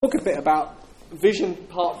Talk a bit about Vision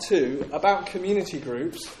Part 2, about community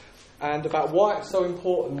groups, and about why it's so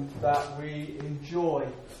important that we enjoy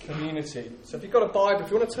community. So if you've got a Bible, if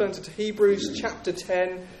you want to turn to Hebrews chapter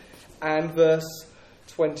 10 and verse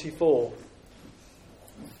 24.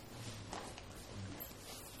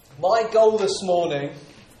 My goal this morning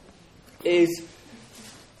is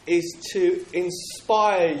to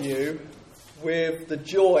inspire you with the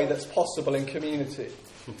joy that's possible in community.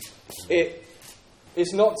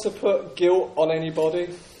 It's not to put guilt on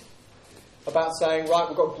anybody about saying, right,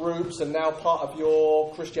 we've got groups and now part of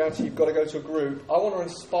your Christianity you've got to go to a group. I want to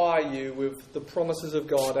inspire you with the promises of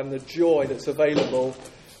God and the joy that's available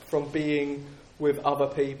from being with other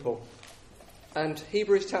people. And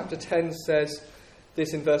Hebrews chapter 10 says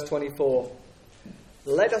this in verse 24.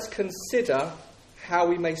 Let us consider how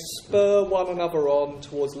we may spur one another on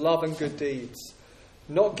towards love and good deeds,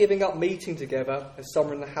 not giving up meeting together, as some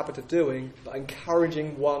are in the habit of doing, but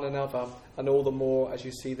encouraging one another, and all the more as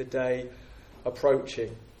you see the day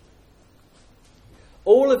approaching.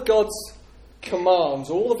 All of God's commands,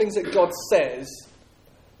 all the things that God says,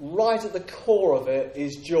 right at the core of it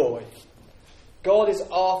is joy. God is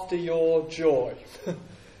after your joy.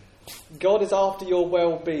 God is after your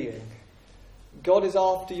well-being. God is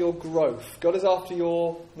after your growth. God is after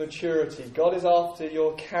your maturity. God is after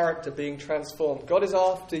your character being transformed. God is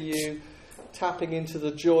after you tapping into the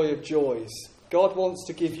joy of joys. God wants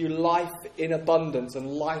to give you life in abundance and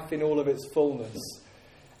life in all of its fullness.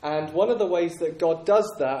 And one of the ways that God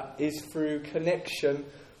does that is through connection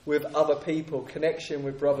with other people, connection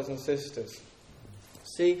with brothers and sisters.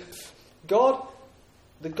 See, God,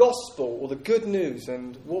 the gospel or the good news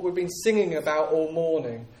and what we've been singing about all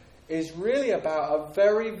morning is really about a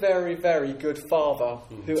very, very, very good Father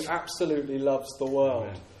who absolutely loves the world.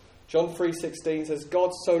 Amen. John 3:16 says,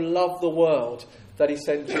 God so loved the world that he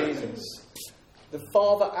sent Jesus. The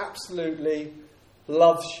Father absolutely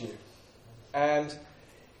loves you. And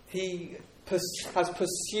he has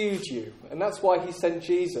pursued you. And that's why he sent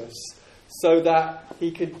Jesus, so that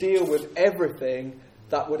he could deal with everything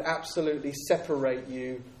that would absolutely separate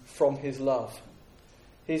you from his love.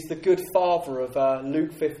 He's the good father of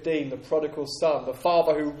Luke 15, the prodigal son, the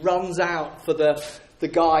father who runs out for the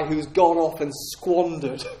guy who's gone off and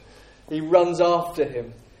squandered. He runs after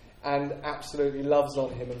him and absolutely loves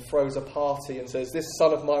on him and throws a party and says, this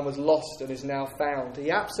son of mine was lost and is now found.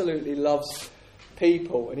 He absolutely loves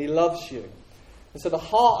people and he loves you. And so the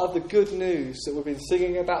heart of the good news that we've been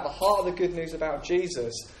singing about, the heart of the good news about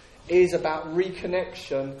Jesus, is about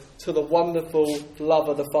reconnection to the wonderful love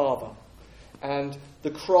of the Father. And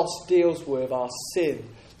the cross deals with our sin.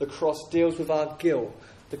 The cross deals with our guilt.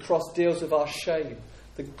 The cross deals with our shame.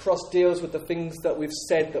 The cross deals with the things that we've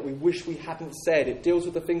said that we wish we hadn't said. It deals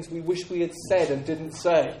with the things we wish we had said and didn't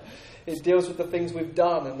say. It deals with the things we've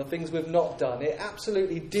done and the things we've not done. It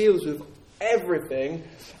absolutely deals with everything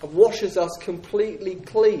and washes us completely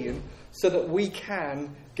clean so that we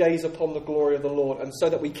can gaze upon the glory of the Lord and so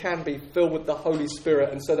that we can be filled with the Holy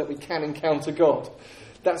Spirit and so that we can encounter God.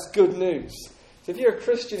 That's good news. So if you're a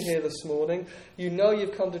Christian here this morning, you know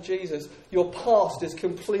you've come to Jesus. Your past is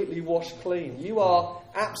completely washed clean. You are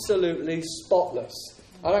absolutely spotless.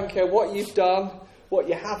 I don't care what you've done, what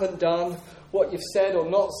you haven't done, what you've said or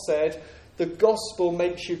not said. The gospel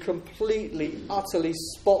makes you completely, utterly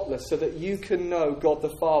spotless so that you can know God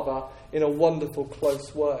the Father in a wonderful,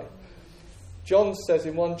 close way. John says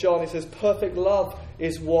in 1 John, he says, perfect love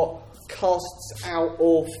is what casts out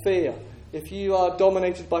all fear. If you are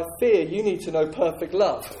dominated by fear, you need to know perfect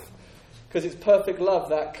love. Because it's perfect love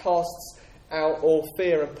that casts out all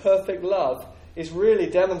fear. And perfect love is really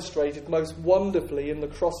demonstrated most wonderfully in the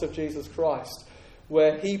cross of Jesus Christ,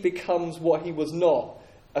 where he becomes what he was not,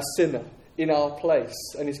 a sinner in our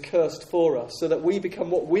place, and is cursed for us, so that we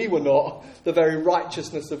become what we were not, the very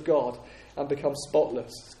righteousness of God, and become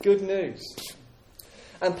spotless. It's good news.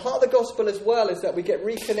 And part of the gospel as well is that we get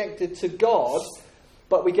reconnected to God,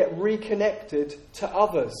 but we get reconnected to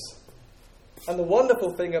others. And the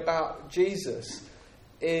wonderful thing about Jesus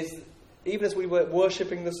is, even as we were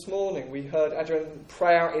worshipping this morning, we heard Adrian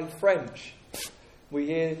pray out in French. We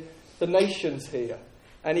hear the nations here.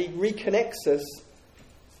 And he reconnects us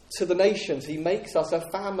to the nations. He makes us a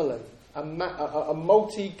family, a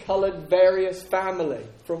multicoloured, various family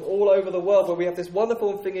from all over the world, where we have this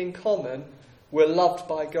wonderful thing in common. We're loved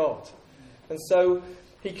by God. And so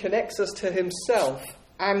he connects us to himself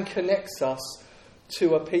and connects us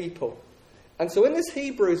to a people. And so in this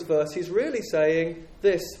Hebrews verse, he's really saying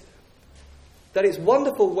this, that it's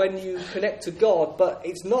wonderful when you connect to God, but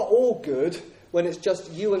it's not all good when it's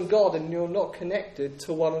just you and God and you're not connected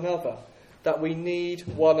to one another. That we need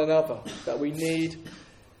one another. That we need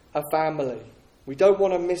a family. We don't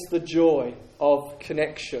want to miss the joy of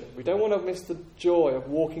connection. We don't want to miss the joy of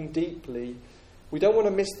walking deeply. We don't want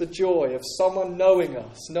to miss the joy of someone knowing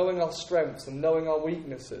us, knowing our strengths and knowing our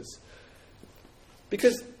weaknesses.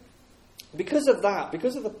 Because of that,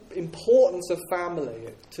 because of the importance of family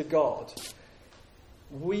to God,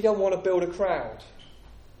 we don't want to build a crowd.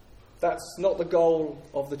 That's not the goal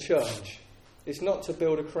of the church. It's not to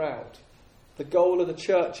build a crowd. The goal of the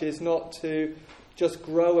church is not to just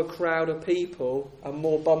grow a crowd of people and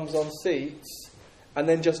more bums on seats and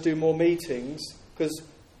then just do more meetings, because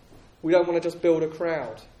we don't want to just build a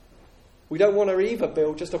crowd. We don't want to either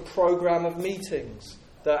build just a program of meetings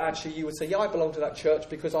that actually you would say, yeah, I belong to that church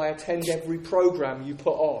because I attend every program you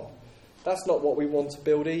put on. That's not what we want to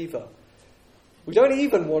build either. We don't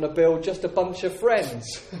even want to build just a bunch of friends,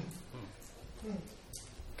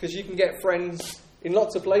 because you can get friends in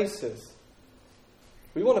lots of places.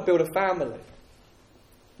 We want to build a family.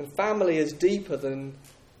 And family is deeper than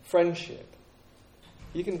friendship.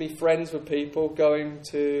 You can be friends with people going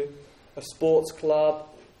to a sports club,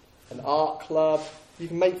 an art club. You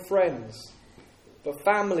can make friends. But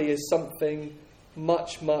family is something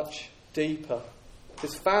much, much deeper.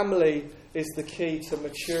 Because family is the key to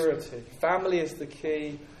maturity. Family is the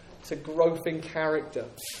key to growth in character.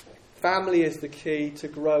 Family is the key to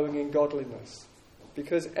growing in godliness.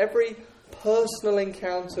 Because every personal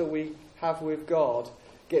encounter we have with God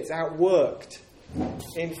gets outworked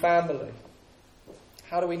in family.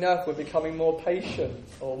 How do we know if we're becoming more patient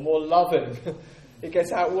or more loving? It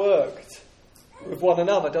gets outworked with one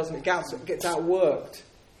another, doesn't it? It gets outworked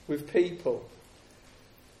with people.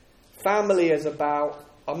 Family is about,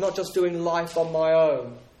 I'm not just doing life on my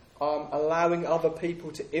own. I'm allowing other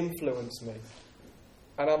people to influence me.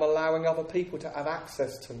 And I'm allowing other people to have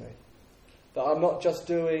access to me. That I'm not just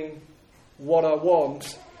doing what I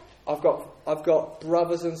want. I've got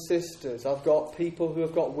brothers and sisters. I've got people who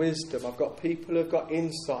have got wisdom. I've got people who have got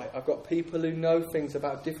insight. I've got people who know things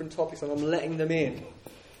about different topics, and I'm letting them in.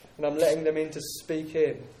 And I'm letting them in to speak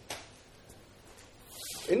in.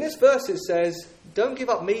 In this verse it says, don't give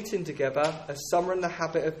up meeting together as some are in the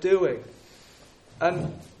habit of doing.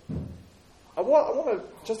 And I want to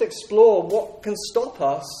just explore what can stop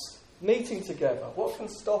us meeting together. What can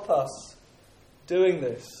stop us doing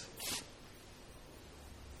this?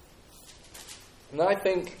 And I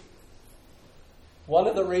think one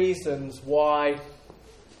of the reasons why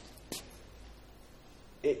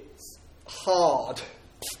it's hard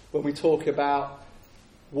when we talk about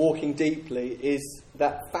walking deeply is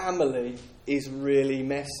that family is really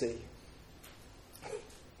messy.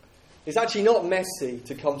 It's actually not messy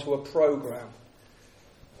to come to a program,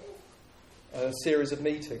 a series of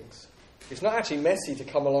meetings. It's not actually messy to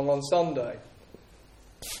come along on Sunday.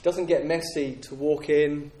 It doesn't get messy to walk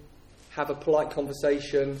in, have a polite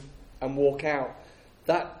conversation and walk out.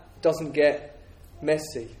 That doesn't get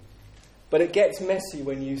messy. But it gets messy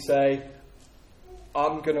when you say,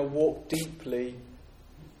 I'm going to walk deeply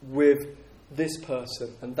with this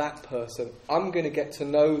person and that person. I'm going to get to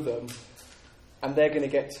know them and they're going to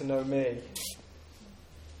get to know me.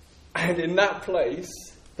 And in that place,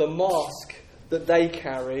 the mask that they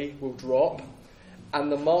carry will drop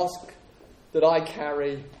and the mask that I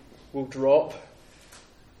carry will drop.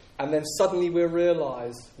 And then suddenly we'll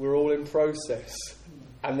realise we're all in process.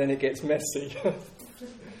 And then it gets messy.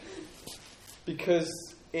 Because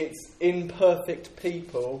it's imperfect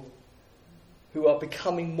people who are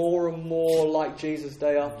becoming more and more like Jesus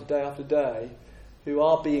day after day after day, who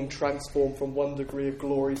are being transformed from one degree of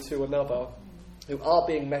glory to another, who are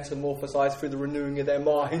being metamorphosized through the renewing of their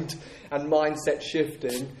mind and mindset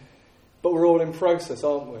shifting. But we're all in process,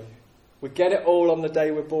 aren't we? We get it all on the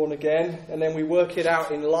day we're born again, and then we work it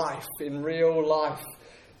out in life, in real life,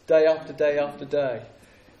 day after day after day.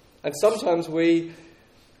 And sometimes we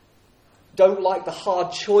don't like the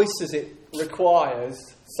hard choices it requires,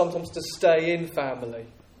 sometimes to stay in family.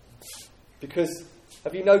 Because,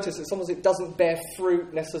 have you noticed that sometimes it doesn't bear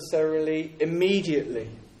fruit necessarily immediately?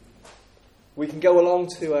 We can go along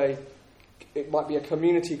to it might be a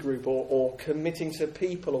community group or committing to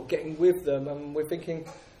people or getting with them, and we're thinking,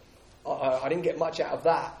 I didn't get much out of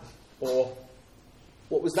that. Or,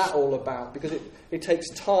 what was that all about? Because it takes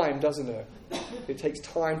time, doesn't it? It takes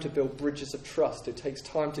time to build bridges of trust. It takes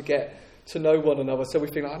time to get to know one another. So we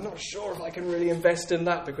think, I'm not sure if I can really invest in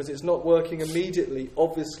that because it's not working immediately,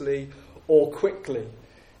 obviously, or quickly.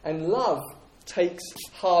 And love takes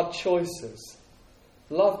hard choices.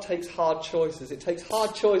 Love takes hard choices. It takes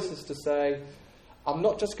hard choices to say, I'm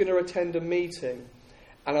not just going to attend a meeting,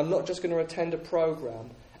 and I'm not just going to attend a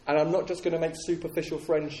program, and I'm not just going to make superficial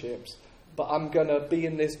friendships, but I'm going to be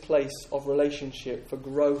in this place of relationship for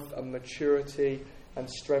growth and maturity and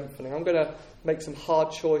strengthening. I'm going to make some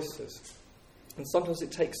hard choices. And sometimes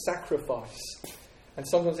it takes sacrifice. And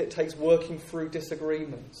sometimes it takes working through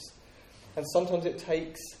disagreements. And sometimes it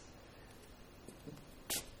takes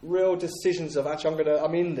real decisions of, actually,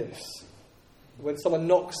 I'm in this. When someone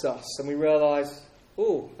knocks us and we realise,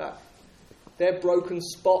 their broken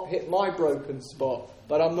spot hit my broken spot,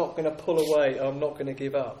 but I'm not going to pull away, I'm not going to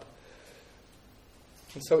give up.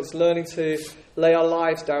 And so it's learning to lay our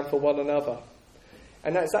lives down for one another.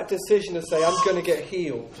 And that's that decision to say, I'm going to get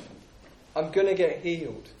healed. I'm going to get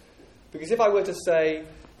healed. Because if I were to say,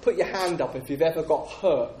 put your hand up if you've ever got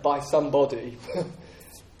hurt by somebody.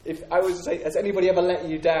 If I was to say, has anybody ever let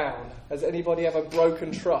you down? Has anybody ever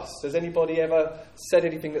broken trust? Has anybody ever said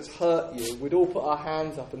anything that's hurt you? We'd all put our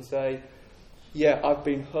hands up and say, yeah, I've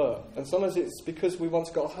been hurt. And sometimes it's because we once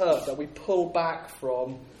got hurt that we pull back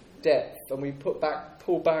from depth, and we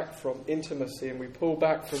pull back from intimacy, and we pull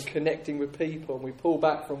back from connecting with people, and we pull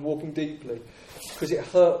back from walking deeply because it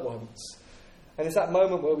hurt once. And it's that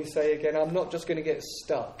moment where we say again, I'm not just going to get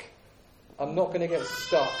stuck. I'm not going to get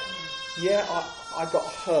stuck. Yeah, I got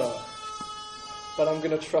hurt, but I'm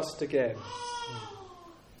going to trust again.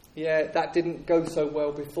 Yeah, that didn't go so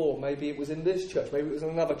well before. Maybe it was in this church, maybe it was in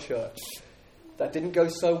another church. That didn't go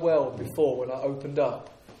so well before when I opened up.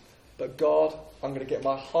 But God, I'm going to get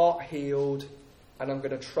my heart healed, and I'm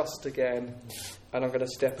going to trust again, and I'm going to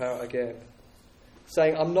step out again.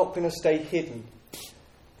 Saying, I'm not going to stay hidden.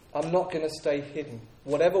 I'm not going to stay hidden.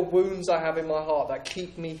 Whatever wounds I have in my heart that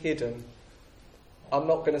keep me hidden, I'm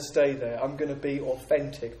not going to stay there. I'm going to be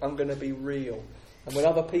authentic. I'm going to be real. And when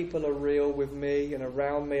other people are real with me and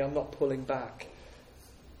around me, I'm not pulling back.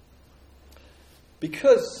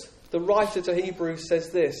 Because the writer to Hebrews says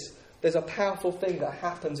this, there's a powerful thing that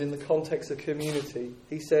happens in the context of community.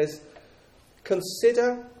 He says,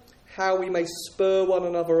 consider how we may spur one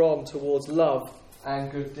another on towards love and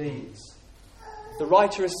good deeds. The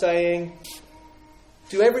writer is saying,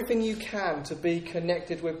 do everything you can to be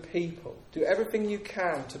connected with people. Do everything you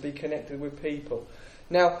can to be connected with people.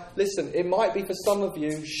 Now, listen, it might be for some of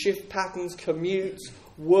you, shift patterns, commutes,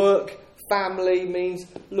 work, family means,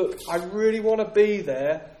 look, I really want to be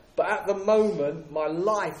there, but at the moment, my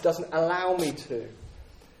life doesn't allow me to.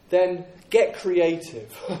 Then get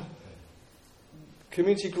creative.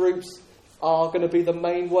 Community groups are going to be the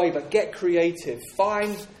main way, but get creative.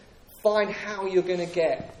 Find how you're going to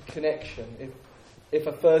get connection. If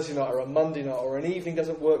a Thursday night or a Monday night or an evening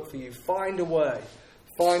doesn't work for you, find a way.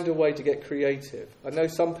 Find a way to get creative. I know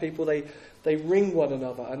some people, they ring one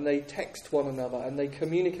another and they text one another and they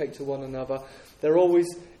communicate to one another. They're always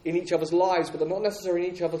in each other's lives, but they're not necessarily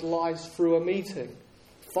in each other's lives through a meeting.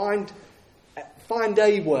 Find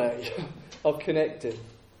a way of connecting.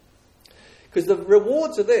 Because the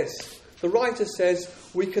rewards are this. The writer says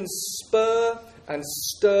we can spur and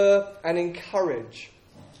stir and encourage.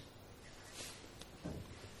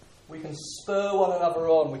 We can spur one another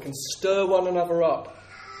on. We can stir one another up.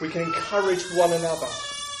 We can encourage one another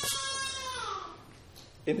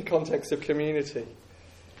in the context of community.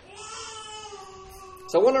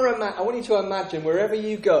 So I want you to imagine wherever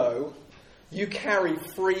you go, you carry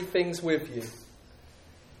 3 things with you.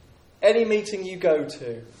 Any meeting you go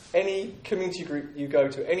to, any community group you go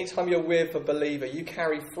to, any time you're with a believer, you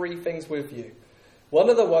carry 3 things with you. One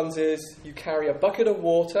of the ones is you carry a bucket of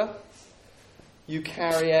water, you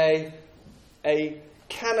carry a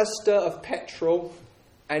canister of petrol,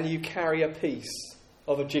 and you carry a piece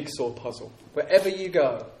of a jigsaw puzzle. Wherever you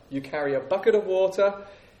go, you carry a bucket of water,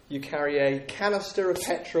 you carry a canister of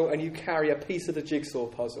petrol, and you carry a piece of the jigsaw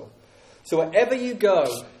puzzle. So wherever you go,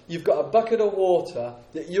 you've got a bucket of water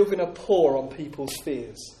that you're going to pour on people's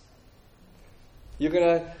fears. You're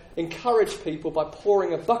going to encourage people by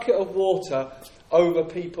pouring a bucket of water over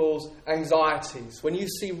people's anxieties. When you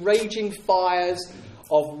see raging fires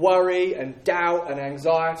of worry and doubt and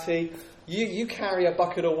anxiety, you carry a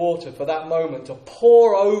bucket of water for that moment to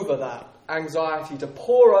pour over that anxiety, to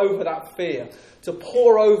pour over that fear, to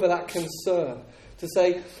pour over that concern, to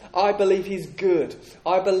say, I believe He's good.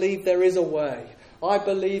 I believe there is a way. I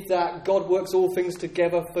believe that God works all things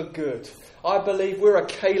together for good. I believe we're a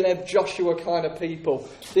Caleb, Joshua kind of people.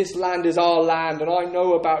 This land is our land, and I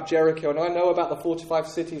know about Jericho, and I know about the 45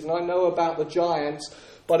 cities, and I know about the giants,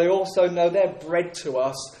 but I also know they're bread to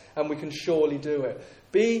us, and we can surely do it.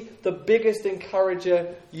 Be the biggest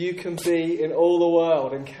encourager you can be in all the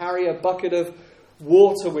world, and carry a bucket of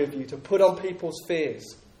water with you to put on people's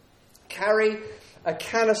fears. Carry a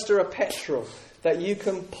canister of petrol that you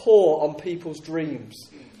can pour on people's dreams.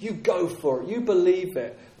 You go for it. You believe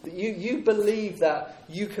it. That you believe that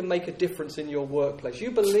you can make a difference in your workplace.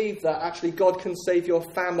 You believe that actually God can save your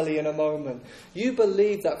family in a moment. You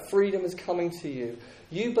believe that freedom is coming to you.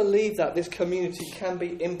 You believe that this community can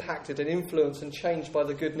be impacted and influenced and changed by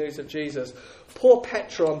the good news of Jesus. Pour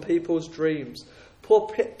petrol on people's dreams. Pour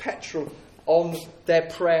petrol on their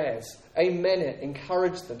prayers. Amen it.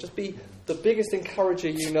 Encourage them. Just be the biggest encourager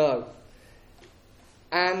you know.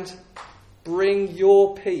 And bring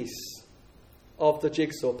your piece of the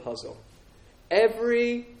jigsaw puzzle.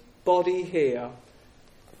 Everybody here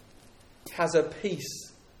has a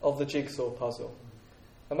piece of the jigsaw puzzle.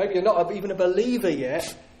 And maybe you're not even a believer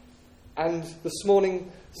yet, and this morning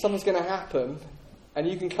something's going to happen, and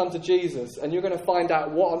you can come to Jesus, and you're going to find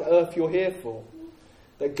out what on earth you're here for.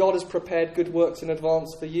 That God has prepared good works in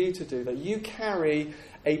advance for you to do. That you carry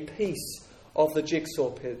a piece of the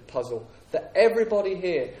jigsaw puzzle. That everybody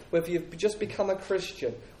here, whether you've just become a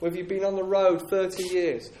Christian, whether you've been on the road 30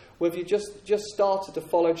 years, whether you just started to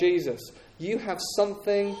follow Jesus, you have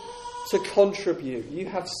something to contribute. You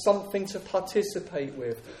have something to participate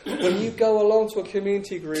with. When you go along to a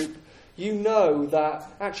community group, you know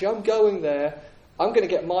that actually I'm going there, I'm going to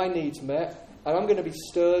get my needs met, and I'm going to be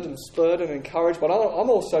stirred and spurred and encouraged, but I'm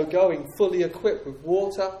also going fully equipped with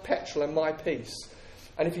water, petrol and my peace.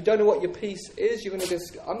 And if you don't know what your peace is,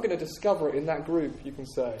 I'm going to discover it in that group, you can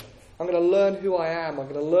say. I'm going to learn who I am. I'm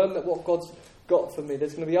going to learn that what God's got for me.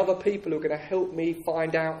 There's going to be other people who are going to help me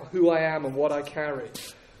find out who I am and what I carry.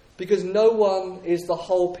 Because no one is the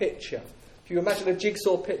whole picture. If you imagine a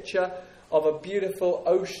jigsaw picture of a beautiful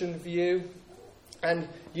ocean view, and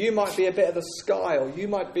you might be a bit of the sky, or you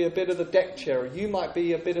might be a bit of the deck chair, or you might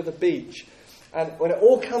be a bit of the beach. And when it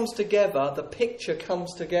all comes together, the picture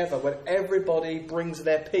comes together when everybody brings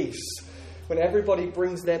their piece. When everybody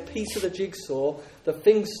brings their piece of the jigsaw, the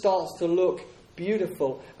thing starts to look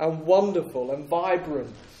beautiful and wonderful and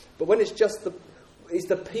vibrant. But when it's just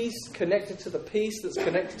the piece connected to the piece that's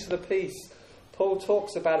connected to the piece. Paul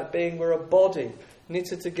talks about it being we're a body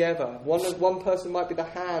knitted together. One person might be the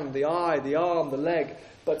hand, the eye, the arm, the leg.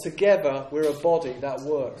 But together we're a body that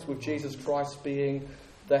works with Jesus Christ being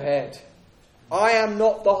the head. I am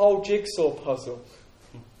not the whole jigsaw puzzle.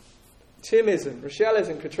 Tim isn't. Rochelle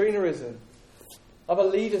isn't. Katrina isn't. Other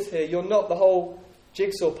leaders here, you're not the whole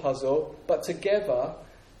jigsaw puzzle. But together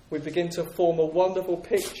we begin to form a wonderful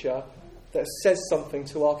picture that says something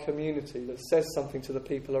to our community, that says something to the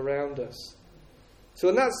people around us. So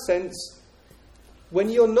in that sense, when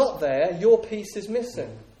you're not there, your piece is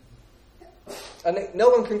missing. And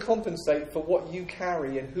no one can compensate for what you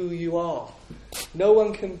carry and who you are. No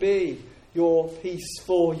one can be your piece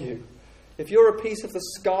for you. If you're a piece of the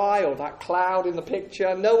sky or that cloud in the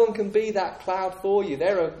picture, no one can be that cloud for you.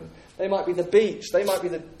 They might be the beach, they might be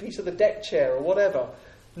the piece of the deck chair or whatever.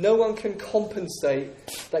 No one can compensate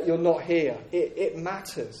that you're not here. It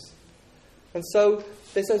matters. And so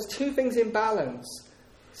there's those two things in balance.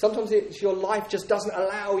 Sometimes it's your life just doesn't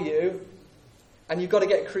allow you and you've got to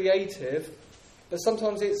get creative. But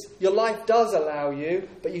sometimes it's your life does allow you,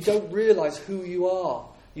 but you don't realise who you are.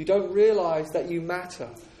 You don't realise that you matter.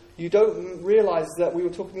 You don't realise that, we were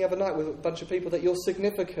talking the other night with a bunch of people, that you're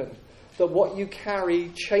significant. That what you carry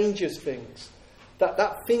changes things.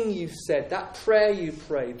 That thing you said, that prayer you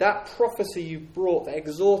prayed, that prophecy you brought, that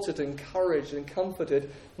exhorted, encouraged and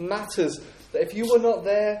comforted matters. That if you were not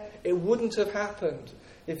there, it wouldn't have happened.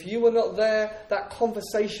 If you were not there, that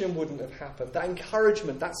conversation wouldn't have happened. That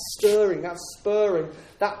encouragement, that stirring, that spurring,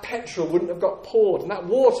 that petrol wouldn't have got poured, and that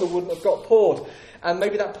water wouldn't have got poured. And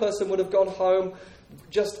maybe that person would have gone home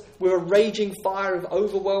just with a raging fire of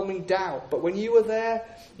overwhelming doubt. But when you were there,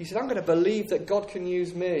 you said, I'm going to believe that God can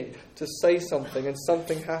use me to say something, and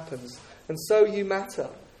something happens. And so you matter.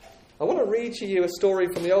 I want to read to you a story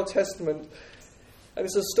from the Old Testament. And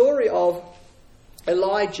it's a story of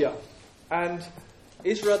Elijah. And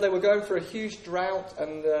Israel, they were going for a huge drought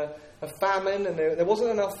and a famine, and there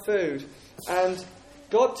wasn't enough food. And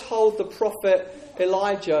God told the prophet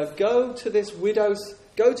Elijah, go to this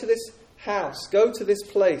house, go to this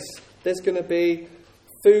place. There's going to be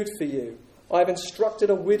food for you. I've instructed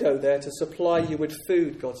a widow there to supply you with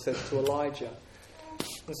food, God says to Elijah.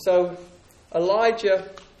 And so Elijah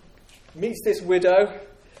meets this widow,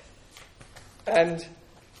 and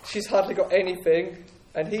she's hardly got anything.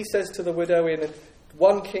 And he says to the widow in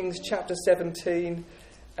 1 Kings chapter 17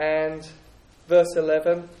 and verse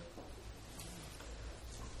 11,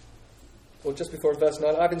 or just before verse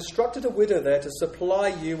 9, I've instructed a widow there to supply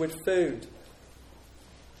you with food.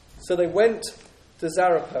 So they went to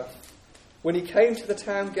Zarephath. When he came to the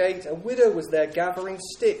town gate, a widow was there gathering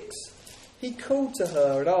sticks. He called to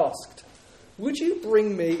her and asked, would you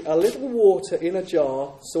bring me a little water in a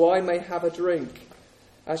jar so I may have a drink?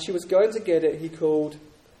 As she was going to get it, he called,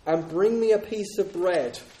 and bring me a piece of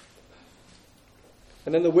bread.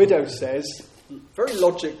 And then the widow says, very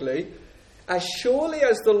logically, as surely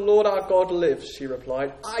as the Lord our God lives, she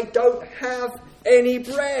replied, I don't have any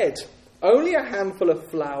bread, only a handful of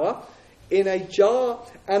flour in a jar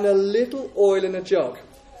and a little oil in a jug.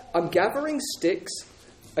 I'm gathering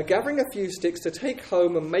a few sticks to take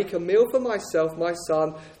home and make a meal for myself, my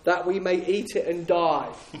son, that we may eat it and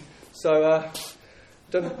die. So,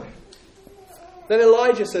 then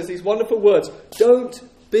Elijah says these wonderful words, don't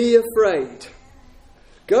be afraid.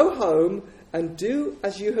 Go home and do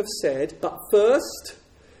as you have said, but first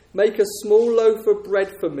make a small loaf of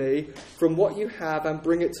bread for me from what you have and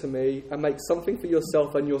bring it to me, and make something for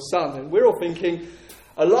yourself and your son. And we're all thinking,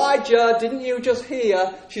 Elijah, didn't you just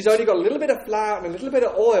hear? She's only got a little bit of flour and a little bit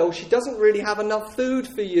of oil. She doesn't really have enough food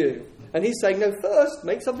for you. And he's saying, no, first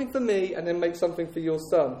make something for me and then make something for your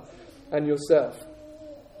son and yourself.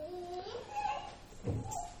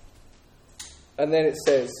 And then it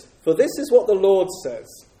says, for this is what the Lord says,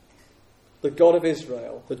 the God of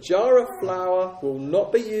Israel, the jar of flour will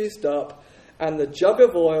not be used up, and the jug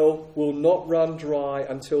of oil will not run dry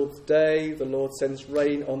until the day the Lord sends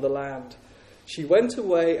rain on the land. She went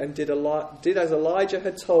away and did as Elijah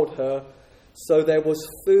had told her, so there was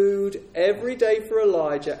food every day for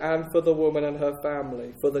Elijah and for the woman and her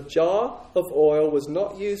family. For the jar of oil was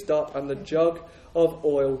not used up, and the jug of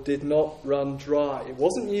oil did not run dry. It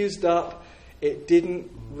wasn't used up, it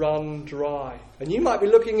didn't run dry. And you might be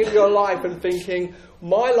looking at your life and thinking,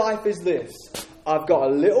 my life is this. I've got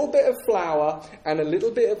a little bit of flour and a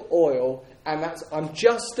little bit of oil, and I'm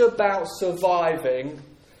just about surviving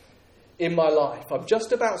in my life. I'm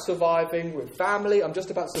just about surviving with family. I'm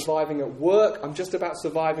just about surviving at work. I'm just about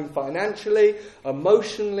surviving financially,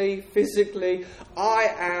 emotionally, physically.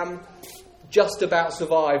 I am just about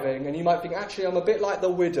surviving. And you might think, actually, I'm a bit like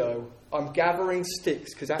the widow. I'm gathering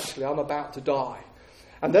sticks because actually I'm about to die.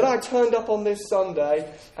 And then I turned up on this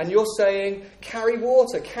Sunday and you're saying, carry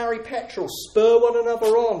water, carry petrol, spur one another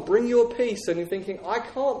on, bring your peace. And you're thinking, I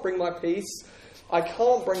can't bring my peace. I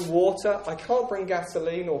can't bring water. I can't bring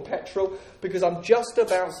gasoline or petrol because I'm just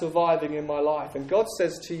about surviving in my life. And God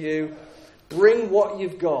says to you, bring what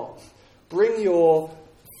you've got. Bring your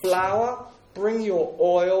flour, bring your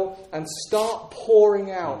oil, and start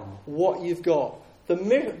pouring out what you've got. The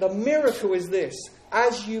miracle is this.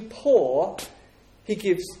 As you pour, He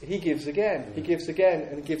gives again. He gives again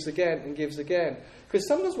and gives again and gives again. Because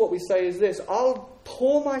sometimes what we say is this: I'll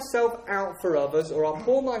pour myself out for others, or I'll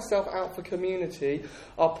pour myself out for community,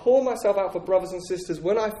 I'll pour myself out for brothers and sisters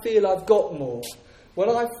when I feel I've got more, when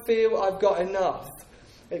I feel I've got enough.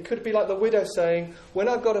 It could be like the widow saying, when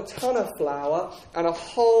I've got a ton of flour and a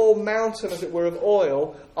whole mountain, as it were, of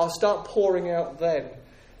oil, I'll start pouring out then.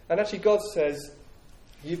 And actually God says,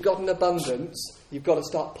 you've got an abundance, you've got to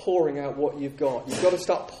start pouring out what you've got. You've got to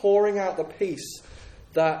start pouring out the peace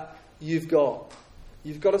that you've got.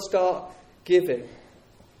 You've got to start giving.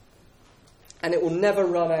 And it will never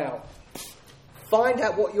run out. Find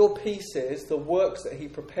out what your peace is, the works that He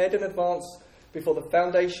prepared in advance before the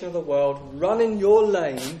foundation of the world. Run in your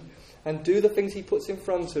lane and do the things He puts in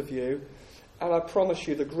front of you. And I promise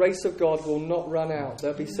you, the grace of God will not run out.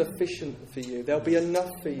 There'll be sufficient for you. There'll be enough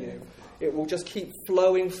for you. It will just keep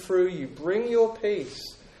flowing through you. Bring your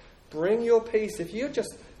peace. Bring your peace. If you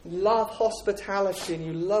just love hospitality and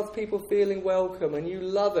you love people feeling welcome and you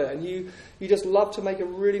love it and you just love to make a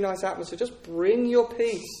really nice atmosphere, just bring your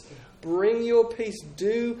peace. Bring your peace.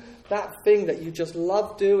 Do that thing that you just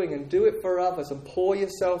love doing and do it for others and pour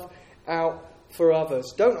yourself out for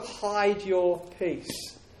others. Don't hide your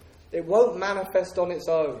peace. It won't manifest on its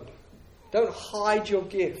own. Don't hide your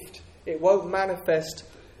gift. It won't manifest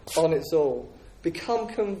on its own. Become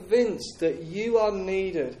convinced that you are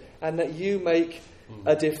needed and that you make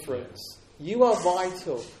a difference. You are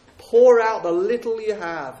vital. Pour out the little you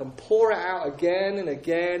have and pour it out again and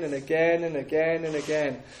again and again and again and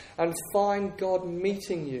again. And find God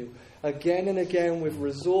meeting you again and again with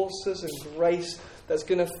resources and grace that's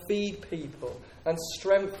going to feed people and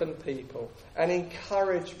strengthen people and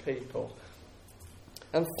encourage people.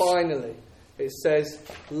 And finally, it says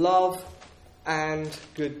love and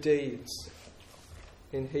good deeds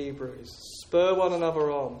in Hebrews. Spur one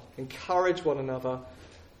another on. Encourage one another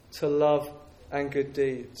to love and good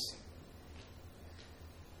deeds.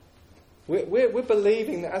 We're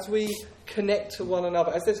believing that as we connect to one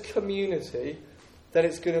another, as this community, that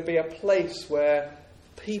it's going to be a place where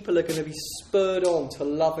people are going to be spurred on to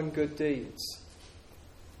love and good deeds.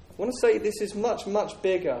 I want to say this is much, much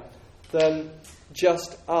bigger than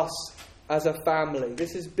just us as a family.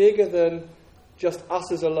 This is bigger than just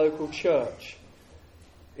us as a local church.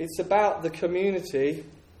 It's about the community,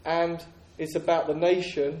 and it's about the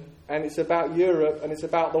nation, and it's about Europe, and it's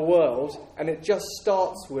about the world. And it just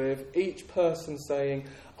starts with each person saying,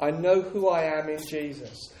 I know who I am in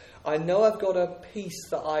Jesus. I know I've got a piece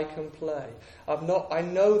that I can play. I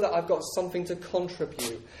know that I've got something to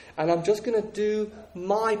contribute. And I'm just going to do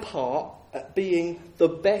my part at being the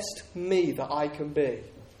best me that I can be.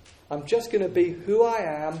 I'm just going to be who I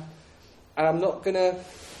am, and I'm not going to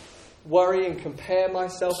worry and compare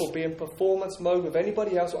myself or be in performance mode with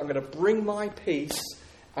anybody else. I'm going to bring my piece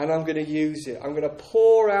and I'm going to use it. I'm going to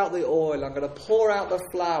pour out the oil. I'm going to pour out the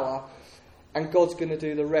flour, and God's going to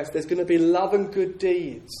do the rest. There's going to be love and good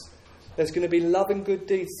deeds. There's going to be love and good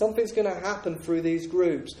deeds. Something's going to happen through these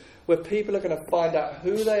groups where people are going to find out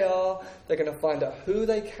who they are. They're going to find out who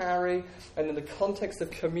they carry. And in the context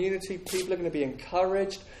of community, people are going to be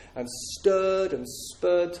encouraged and stirred and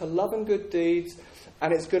spurred to love and good deeds.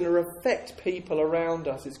 And it's going to affect people around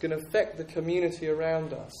us. It's going to affect the community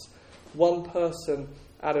around us, one person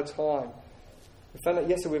at a time. We found out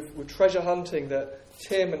yesterday with treasure hunting that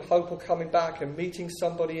Tim and Hope are coming back and meeting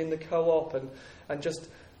somebody in the co-op and just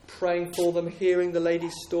praying for them, hearing the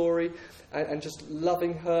lady's story and just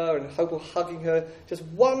loving her, and Hope hugging her. Just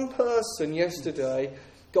one person yesterday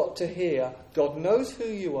got to hear, God knows who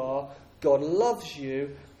you are, God loves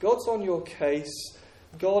you, God's on your case,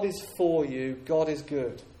 God is for you, God is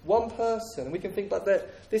good. One person. We can think about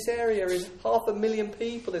that. This area is 500,000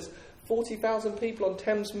 people. There's 40,000 people on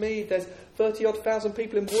Thames Mead. There's 30-odd thousand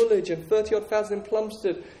people in Woolwich and 30-odd thousand in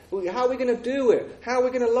Plumstead. How are we going to do it? How are we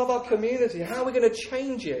going to love our community? How are we going to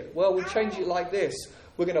change it? Well, we change it like this.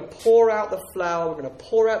 We're going to pour out the flour. We're going to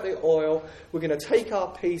pour out the oil. We're going to take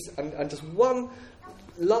our piece and just one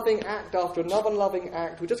loving act after another loving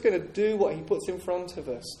act. We're just going to do what he puts in front of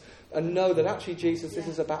us and know that actually, Jesus, this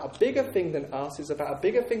is about a bigger thing than us. It's about a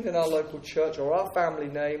bigger thing than our local church or our family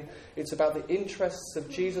name. It's about the interests of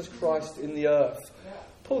Jesus Christ in the earth.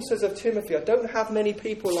 Paul says of Timothy, I don't have many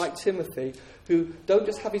people like Timothy who don't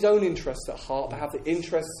just have his own interests at heart, but have the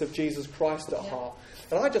interests of Jesus Christ at heart.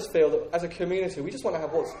 And I just feel that as a community, we just want to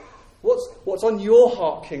have what's on your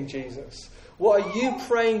heart, King Jesus. What are you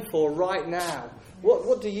praying for right now?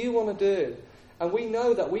 What do you want to do? And we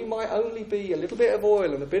know that we might only be a little bit of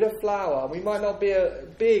oil and a bit of flour. We might not be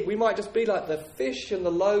big. We might just be like the fish and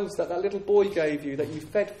the loaves that little boy gave you, that you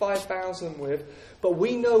fed 5,000 with. But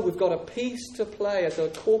we know we've got a piece to play as a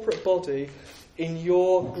corporate body in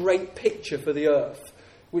your great picture for the earth,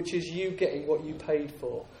 which is you getting what you paid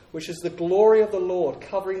for, which is the glory of the Lord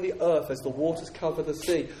covering the earth as the waters cover the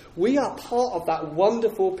sea. We are part of that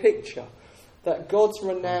wonderful picture that God's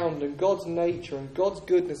renowned and God's nature and God's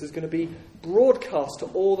goodness is going to be broadcast to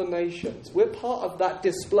all the nations. We're part of that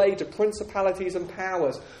display to principalities and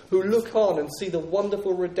powers who look on and see the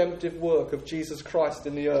wonderful redemptive work of Jesus Christ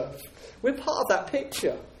in the earth. We're part of that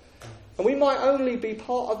picture. And we might only be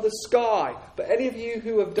part of the sky, but any of you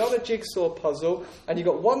who have done a jigsaw puzzle and you've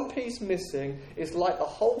got one piece missing, it's like the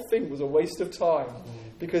whole thing was a waste of time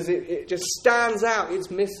because it just stands out,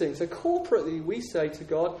 it's missing. So corporately we say to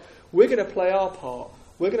God, we're going to play our part.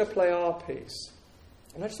 We're going to play our piece.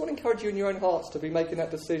 And I just want to encourage you in your own hearts to be making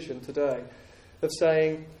that decision today of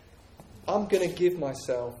saying, I'm going to give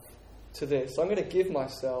myself to this. I'm going to give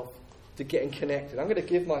myself to getting connected. I'm going to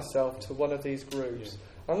give myself to one of these groups.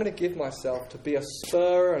 I'm going to give myself to be a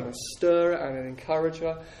spurrer and a stirrer and an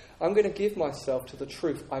encourager. I'm going to give myself to the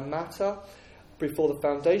truth. I matter. Before the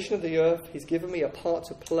foundation of the earth, he's given me a part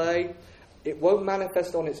to play. It won't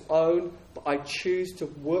manifest on its own, but I choose to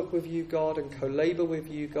work with you, God, and co-labour with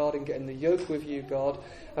you, God, and get in the yoke with you, God.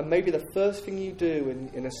 And maybe the first thing you do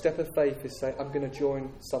in a step of faith is say, I'm going to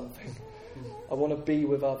join something. I want to be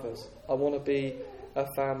with others. I want to be a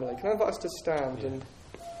family. Can I invite us to stand and